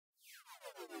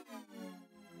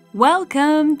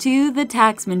Welcome to the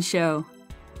Taxman Show.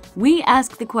 We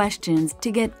ask the questions to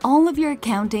get all of your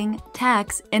accounting,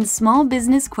 tax, and small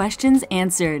business questions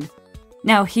answered.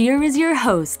 Now here is your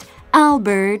host,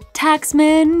 Albert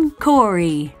Taxman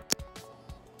Corey.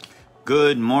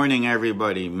 Good morning,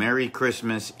 everybody. Merry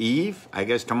Christmas Eve. I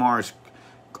guess tomorrow's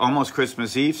almost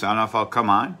Christmas Eve, so I don't know if I'll come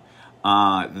on.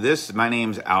 My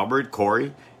name's Albert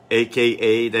Corey,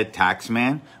 aka the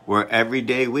Taxman, where every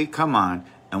day we come on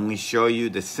and we show you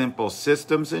the simple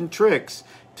systems and tricks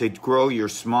to grow your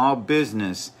small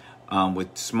business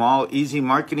with small, easy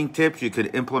marketing tips you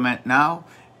could implement now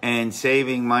and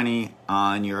saving money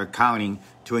on your accounting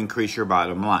to increase your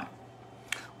bottom line.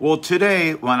 Well,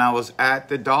 today, when I was at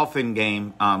the Dolphin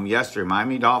game yesterday,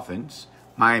 Miami Dolphins,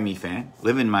 Miami fan,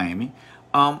 live in Miami,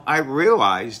 I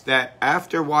realized that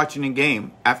after watching a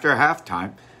game, after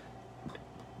halftime,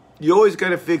 you always got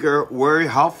to figure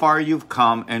how far you've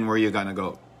come and where you're going to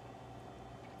go.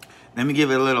 Let me give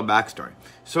you a little backstory.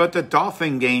 So at the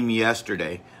Dolphin game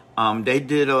yesterday, they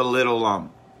did a little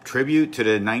tribute to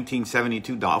the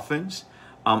 1972 Dolphins.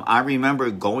 I remember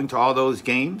going to all those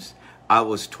games. I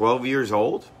was 12 years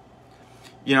old.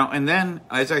 And then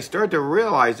as I started to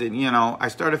realize it, I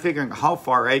started figuring how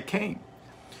far I came.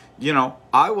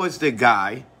 I was the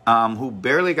guy who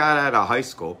barely got out of high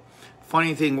school.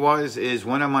 Funny thing is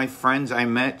one of my friends I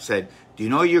met said, "Do you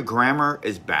know your grammar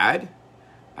is bad?"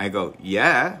 I go,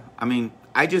 "Yeah. I mean,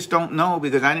 I just don't know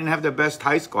because I didn't have the best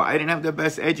high school. I didn't have the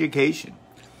best education.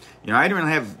 I didn't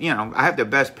have, I have the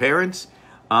best parents.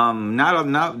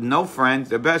 No friends,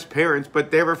 the best parents,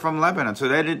 but they were from Lebanon. So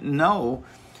they didn't know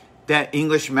that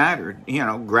English mattered.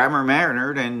 Grammar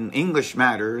mattered and English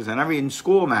matters and everything in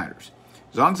school matters.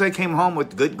 As long as I came home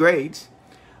with good grades,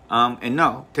 and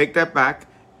no, take that back.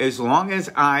 As long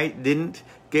as I didn't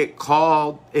get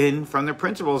called in from the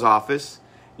principal's office,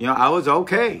 I was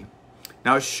okay.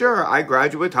 Now, sure, I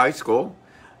graduated high school.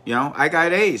 I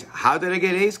got A's. How did I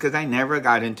get A's? Because I never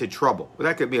got into trouble. Well,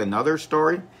 that could be another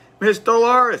story. Miss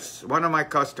Dolores, one of my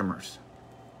customers,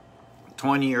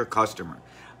 20-year customer,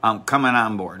 coming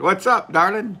on board. What's up,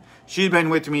 darling? She's been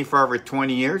with me for over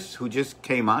 20 years, who just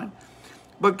came on.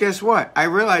 But guess what? I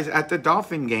realized at the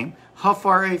Dolphin game how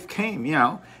far I came.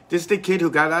 This is the kid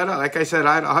who got out of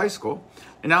high school.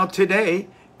 And now today,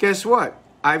 guess what?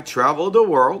 I've traveled the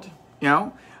world,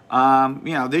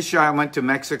 this year I went to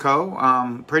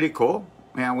Mexico, pretty cool.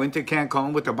 I went to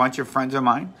Cancun with a bunch of friends of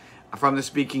mine from the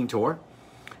speaking tour.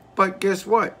 But guess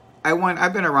what?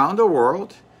 I've been around the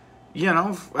world,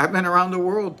 I've been around the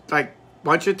world like a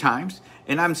bunch of times,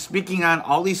 and I'm speaking on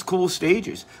all these cool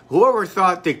stages. Whoever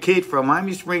thought the kid from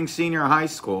Miami Springs Senior High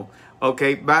School,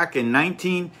 back in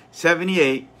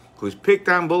 1978, who was picked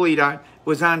on, bullied on,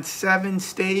 was on 7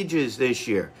 stages this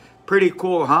year. Pretty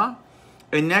cool, huh?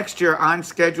 And next year, on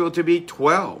schedule to be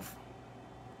 12.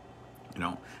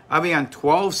 I'll be on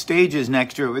 12 stages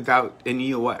next year in the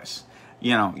U.S.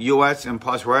 U.S. and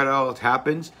plus where it all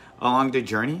happens along the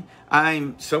journey.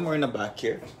 I'm somewhere in the back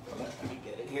here. Let me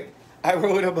get it here. I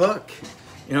wrote a book.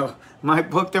 My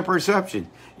book, The Perception.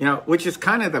 Which is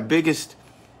kind of the biggest,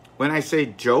 when I say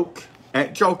joke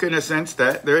in a sense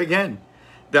that, there again,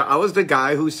 I was the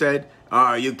guy who said,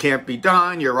 you can't be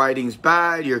done, your writing's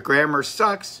bad, your grammar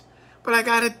sucks. But I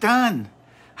got it done.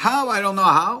 How? I don't know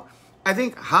how. I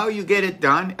think how you get it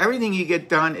done, everything you get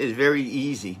done is very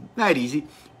easy. Not easy,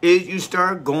 is you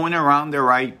start going around the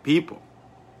right people.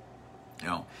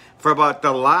 For about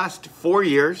the last 4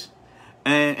 years,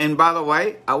 and by the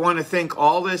way, I want to thank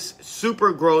all this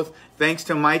super growth thanks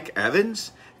to Mike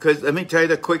Evans. Because let me tell you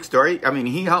the quick story. I mean,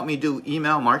 he helped me do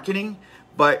email marketing,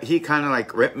 but he kind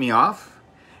of ripped me off.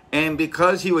 And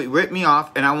because he would rip me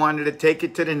off and I wanted to take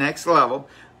it to the next level,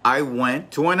 I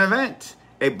went to an event,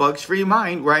 a Bugs Free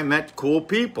Mind, where I met cool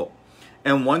people.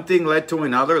 And one thing led to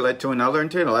another, and to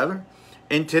another.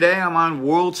 And today I'm on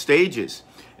world stages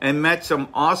and met some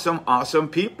awesome, awesome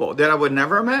people that I would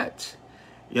never have met.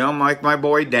 Like my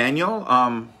boy Daniel,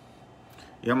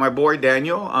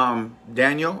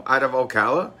 Daniel out of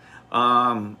Ocala,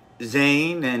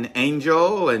 Zane and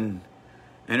Angel and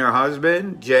her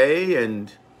husband, Jay,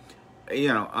 and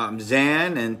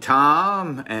Zan and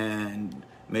Tom and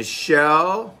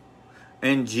Michelle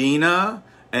and Gina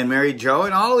and Mary Jo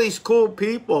and all these cool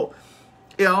people,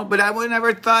 but I would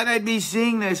never thought I'd be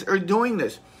seeing this or doing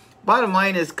this. Bottom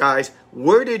line is, guys,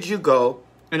 where did you go?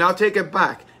 And I'll take it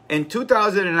back. In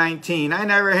 2019, I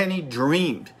never had any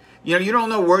dreamed. You don't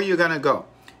know where you're going to go.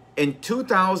 In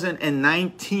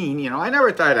 2019, I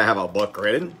never thought I'd have a book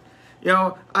written.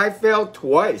 I failed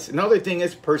twice. Another thing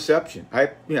is perception.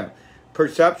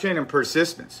 Perception and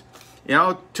persistence. You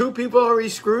know, 2 people already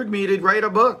screwed me to write a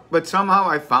book, but somehow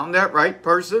I found that right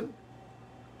person,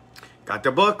 got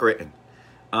the book written.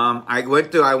 I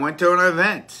went to an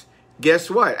event. Guess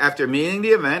what? After meeting the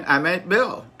event, I met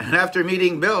Bill. And after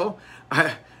meeting Bill,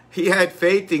 he had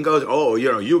faith and goes, oh,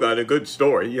 you know, you got a good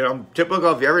story. You know,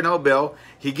 typical, if you ever know Bill,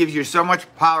 he gives you so much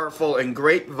powerful and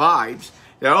great vibes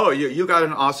that, oh, you got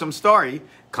an awesome story.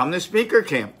 Come to speaker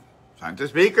camp. Come to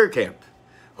speaker camp.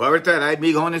 Whoever thought I'd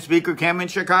be going to speaker camp in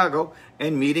Chicago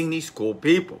and meeting these cool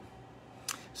people.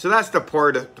 So that's the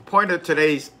point of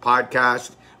today's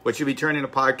podcast, what should be turning a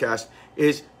podcast,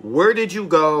 is where did you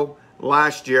go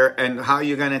last year and how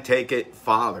you're going to take it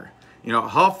farther. You know,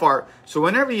 how far. So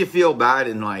whenever you feel bad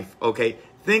in life, okay,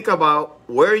 think about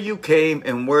where you came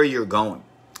and where you're going.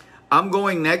 I'm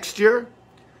going next year.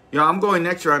 You know, I'm going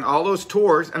next year on all those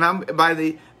tours, and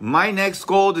my next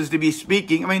goal is to be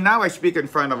speaking. I mean, now I speak in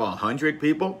front of 100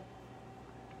 people.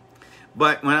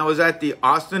 But when I was at the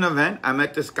Austin event, I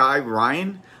met this guy,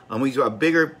 Ryan. He's a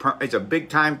big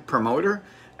time promoter,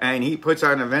 and he puts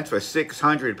on events for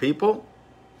 600 people.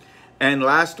 And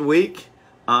last week,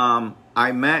 I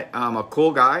met a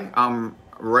cool guy,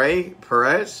 Ray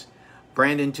Perez,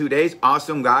 Brandon 2 days,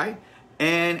 awesome guy.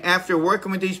 And after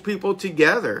working with these people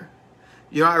together,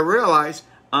 you know, I realized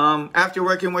after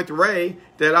working with Ray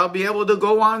that I'll be able to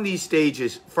go on these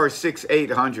stages for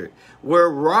 600-800, where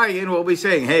Ryan will be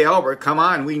saying, hey, Albert, come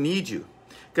on, we need you.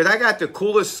 Because I got the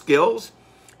coolest skills.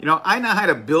 You know, I know how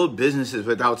to build businesses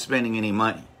without spending any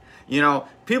money. You know,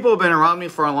 people have been around me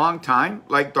for a long time.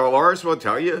 Like Dolores will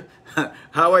tell you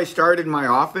how I started my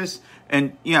office.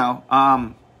 And, you know,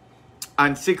 on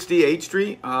 68th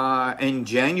Street in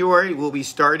January, we'll be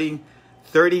starting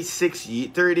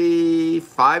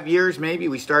 35 years maybe.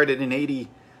 We started in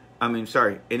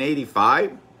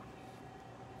 85.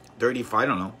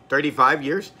 35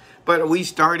 years. But we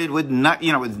started with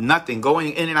nothing,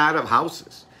 going in and out of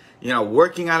houses. You know,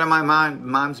 working out of my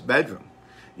mom's bedroom.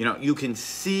 You know, you can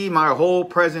see my whole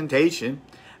presentation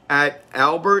at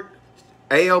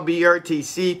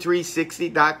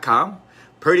albertc360.com.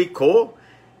 Pretty cool.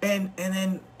 And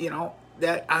then, you know,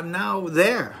 that I'm now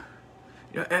there.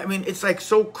 You know, I mean, it's like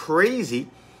so crazy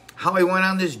how I went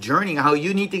on this journey, how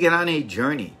you need to get on a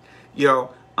journey. You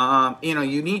know,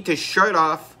 you need to shut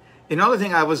off. Another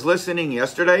thing, I was listening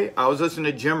yesterday, I was listening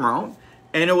to Jim Rohn,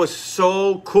 and it was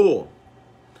so cool.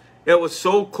 It was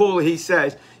so cool. He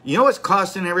says, you know what's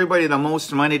costing everybody the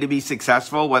most money to be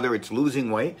successful, whether it's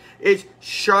losing weight? It's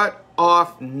shut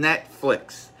off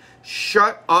Netflix.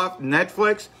 Shut off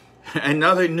Netflix.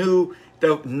 Another new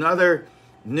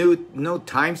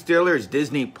time stealer is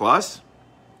Disney Plus.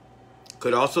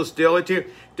 Could also steal it too.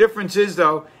 Difference is,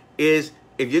 though, is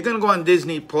if you're going to go on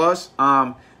Disney Plus,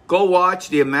 go watch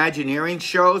the Imagineering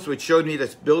shows, which showed me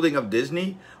this building of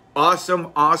Disney.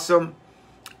 Awesome,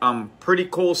 pretty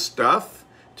cool stuff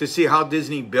to see how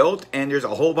Disney built. And there's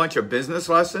a whole bunch of business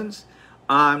lessons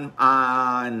on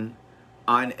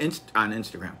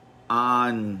Instagram,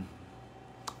 on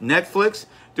Netflix.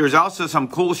 There's also some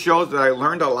cool shows that I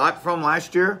learned a lot from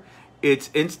last year. It's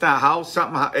Insta House,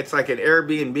 it's like an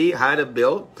Airbnb, how to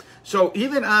build. So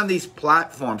even on these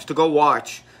platforms to go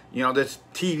watch, you know, this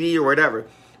TV or whatever,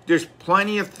 there's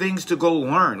plenty of things to go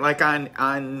learn. Like on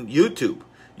YouTube.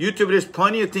 There's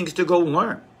plenty of things to go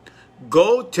learn.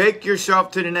 Go take yourself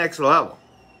to the next level.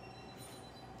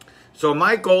 So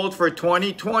my goal for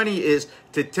 2020 is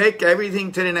to take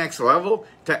everything to the next level,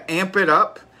 to amp it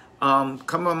up.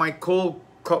 Come on, my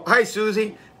hi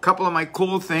Susie. Couple of my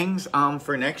cool things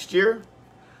for next year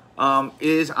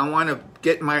is I want to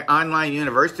get my online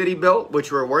university built,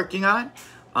 which we're working on.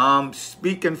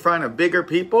 Speak in front of bigger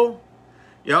people.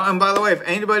 You know, and by the way, if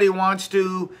anybody wants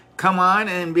to come on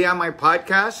and be on my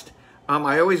podcast,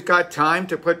 I always got time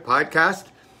to put podcast.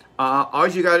 All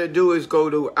you got to do is go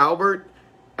to Albert,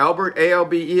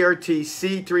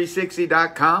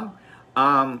 ALBERTC360.com,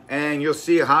 and you'll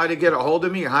see how to get a hold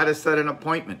of me, how to set an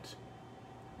appointment.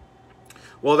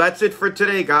 Well, that's it for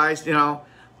today, guys. You know,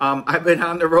 I've been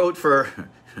on the road for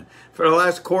the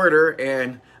last quarter,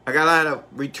 and I got a lot of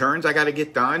returns I got to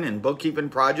get done, and bookkeeping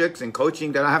projects and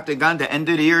coaching that I have to get done to end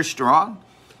of the year strong.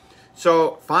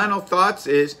 So, final thoughts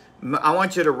is, I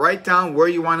want you to write down where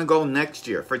you want to go next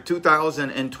year for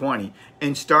 2020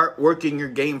 and start working your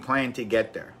game plan to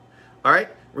get there. All right?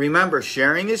 Remember,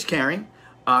 sharing is caring.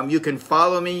 You can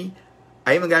follow me.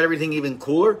 I even got everything even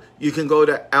cooler. You can go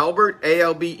to Albert,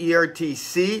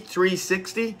 ALBERTC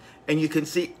 360, and you can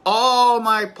see all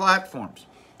my platforms.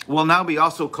 We'll now be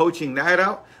also coaching that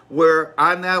out, where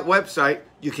on that website,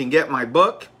 you can get my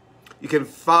book. You can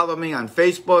follow me on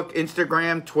Facebook,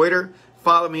 Instagram, Twitter.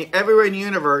 Follow me everywhere in the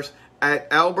universe at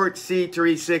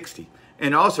AlbertC360.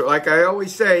 And also, like I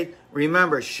always say,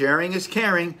 remember, sharing is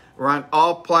caring. We're on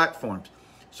all platforms.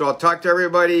 So I'll talk to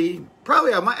everybody.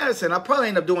 Probably, I'll probably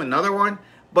end up doing another one.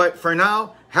 But for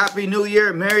now, Happy New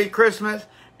Year, Merry Christmas,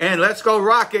 and let's go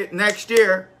rock it next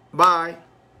year. Bye.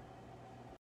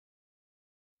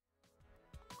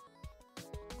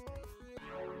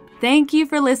 Thank you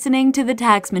for listening to The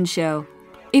Taxman Show.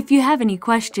 If you have any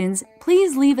questions,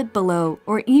 please leave it below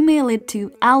or email it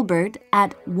to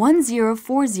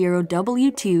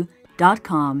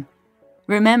albert@1040w2.com.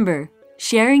 Remember,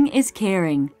 sharing is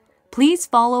caring. Please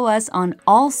follow us on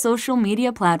all social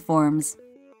media platforms.